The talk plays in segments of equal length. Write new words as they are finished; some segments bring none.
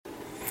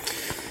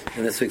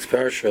In this week's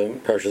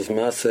Parshas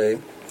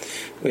Maseh,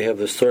 we have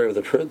the story of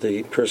the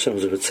person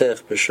who's a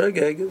Ritzach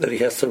B'Shogeg, that he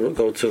has to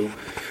go to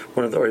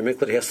one of the Ori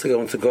Miklat, he has to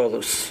go into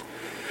Golus.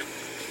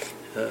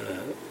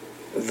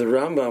 The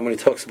Rambam, when he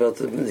talks about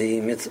the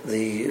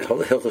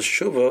Hilchos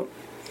Shuvah,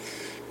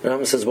 the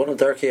Rambam says one of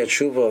the Darkei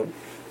Shuvah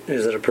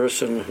is that a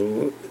person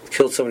who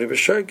killed somebody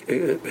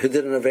B'Shogeg, who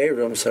did an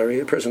Aveira,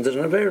 a person did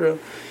an Aveira,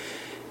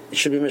 it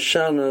should be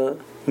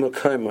Meshana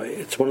Mokaimai.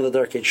 It's one of the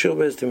Darkei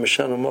Shuvah, the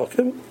Meshana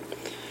Mokim.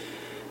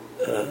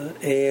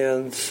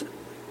 And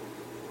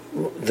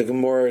the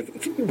Gemara,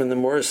 when the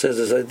Gemara says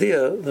this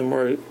idea, the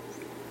more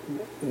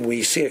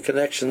we see a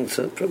connection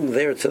from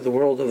there to the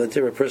world of the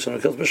Dira person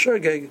who kills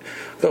B'Shogeg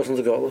goes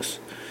into Golus.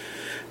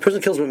 A person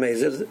kills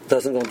B'Mezid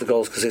doesn't go into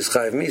Golus because he's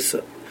Chayiv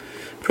Misa.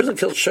 A person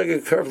kills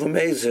Shogeg Karv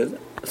L'Mezid,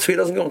 so he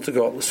doesn't go into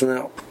Golus.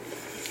 Now,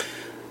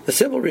 the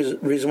simple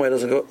reason why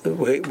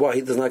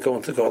he does not go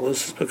into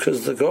Golus is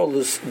because the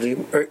Golus, the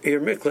Ir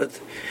Miklat,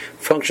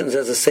 functions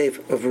as a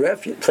safe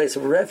place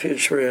of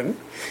refuge for him.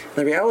 And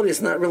the reality is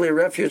not really a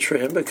refuge for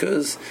him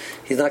because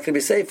he's not going to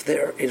be safe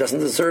there. He doesn't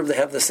deserve to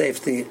have the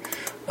safety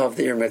of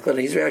the Ir Miklat.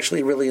 He's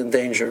actually really in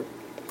danger.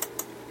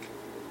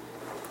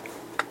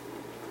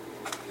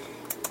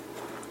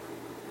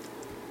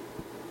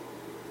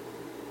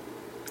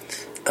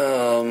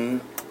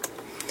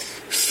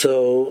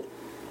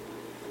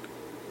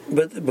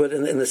 But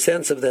in the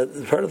sense of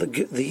that, part of the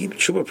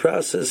Tshuva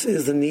process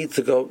is the need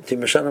to go to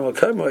Meshana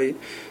Makamoi.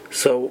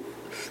 So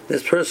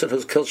this person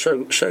who's killed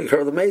Shogeg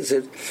Karv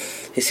L'Mezid,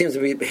 he seems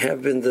to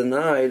have been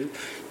denied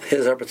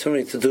his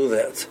opportunity to do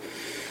that.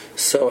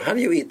 So how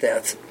do you eat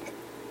that?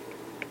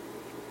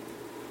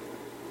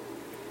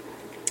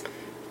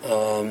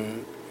 How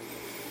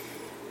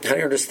do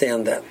you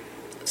understand that?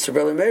 So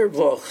Rabbi Meir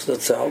Bloch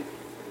Zatzal,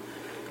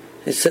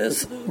 he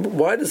says,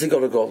 why does he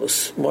go to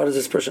Golus? Why does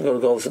this person go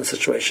to Golus in a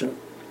situation?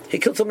 He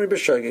killed somebody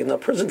B'Shogeg. Now, a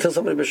person kills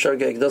somebody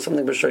B'Shogeg, does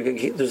something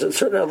B'Shogeg. There's a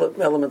certain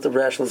element of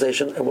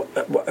rationalization. It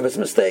was a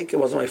mistake. It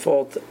wasn't my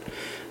fault,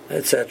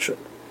 etc.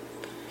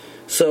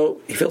 So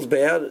he feels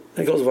bad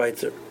and goes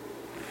weiter.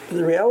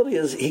 The reality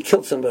is, he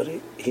killed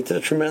somebody. He did a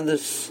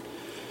tremendous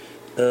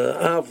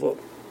avlo.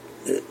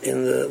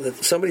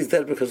 Somebody's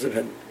dead because of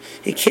him.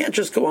 He can't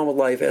just go on with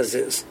life as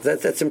is.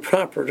 That's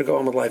improper to go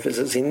on with life as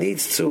is. He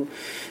needs to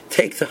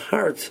take to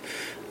heart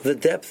the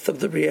depth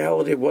of the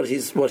reality of what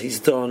he's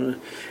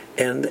done,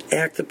 and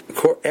act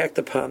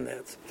upon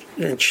that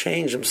and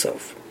change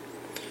himself.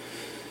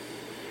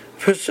 A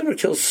person who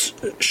kills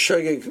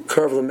Shogeg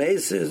Karv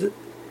L'Mezid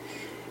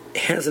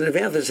has an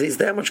advantage. He's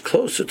that much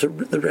closer to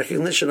the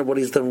recognition of what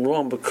he's done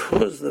wrong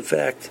because of the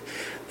fact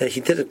that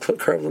he did it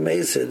Karv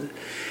L'Mezid.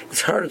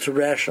 It's harder to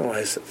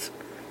rationalize it.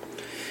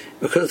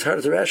 Because it's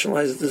harder to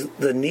rationalize it,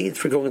 the need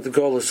for going to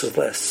Golus is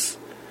less.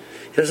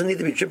 It doesn't need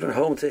to be driven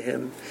home to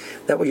him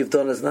that what you've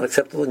done is not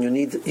acceptable, and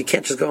you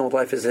can't just go on with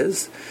life as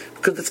is,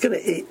 because that's going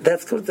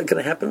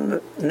to happen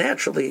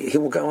naturally. He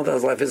won't go on with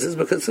his life as is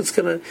because it's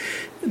going to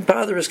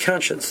bother his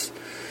conscience.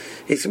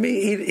 He's going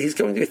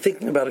to be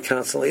thinking about it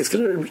constantly. It's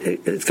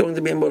going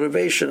to be a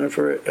motivation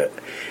for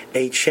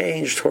a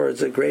change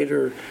towards a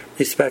greater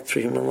respect for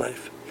human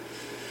life.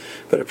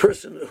 But a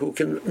person who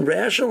can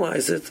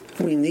rationalize it,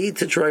 we need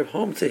to drive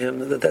home to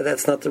him that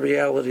that's not the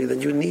reality,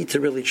 that you need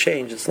to really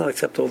change. It's not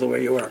acceptable the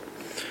way you are.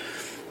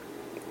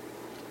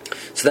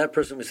 So that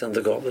person we send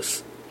to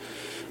Golus.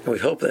 And we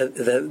hope that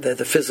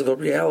the physical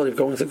reality of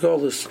going to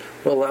Golus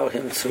will allow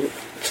him to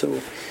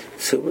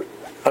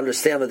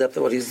understand the depth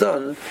of what he's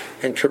done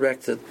and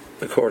correct it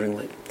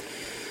accordingly.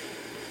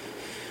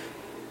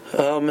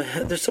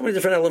 There's so many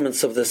different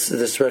elements of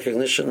this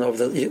recognition of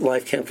that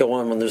life can't go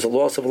on when there's a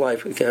loss of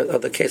life.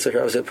 The case of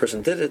here, obviously, the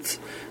person did it.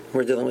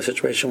 We're dealing with a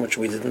situation in which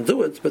we didn't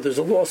do it, but there's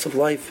a loss of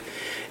life,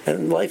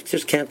 and life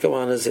just can't go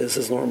on as is,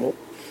 as normal.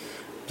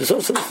 There's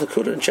also this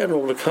Nakuda in general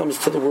when it comes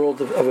to the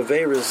world of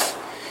Aveiros,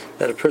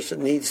 that a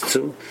person needs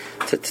to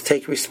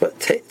take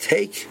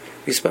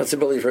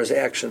responsibility for his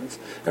actions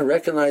and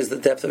recognize the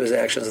depth of his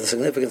actions, the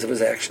significance of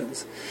his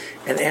actions,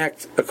 and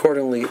act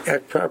accordingly,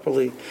 act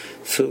properly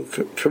to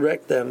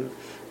correct them,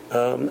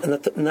 and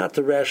not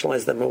to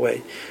rationalize them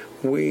away.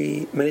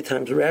 We many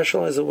times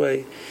rationalize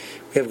away.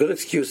 We have good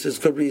excuses,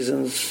 good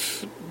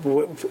reasons,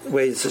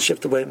 ways to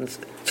shift the blame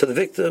to the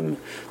victim,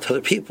 to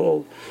other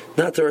people,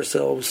 not to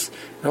ourselves.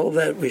 And all of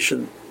that we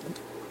should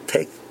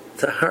take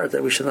to heart,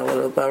 that we should not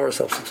allow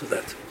ourselves to do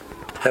that.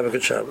 Have a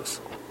good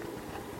Shabbos.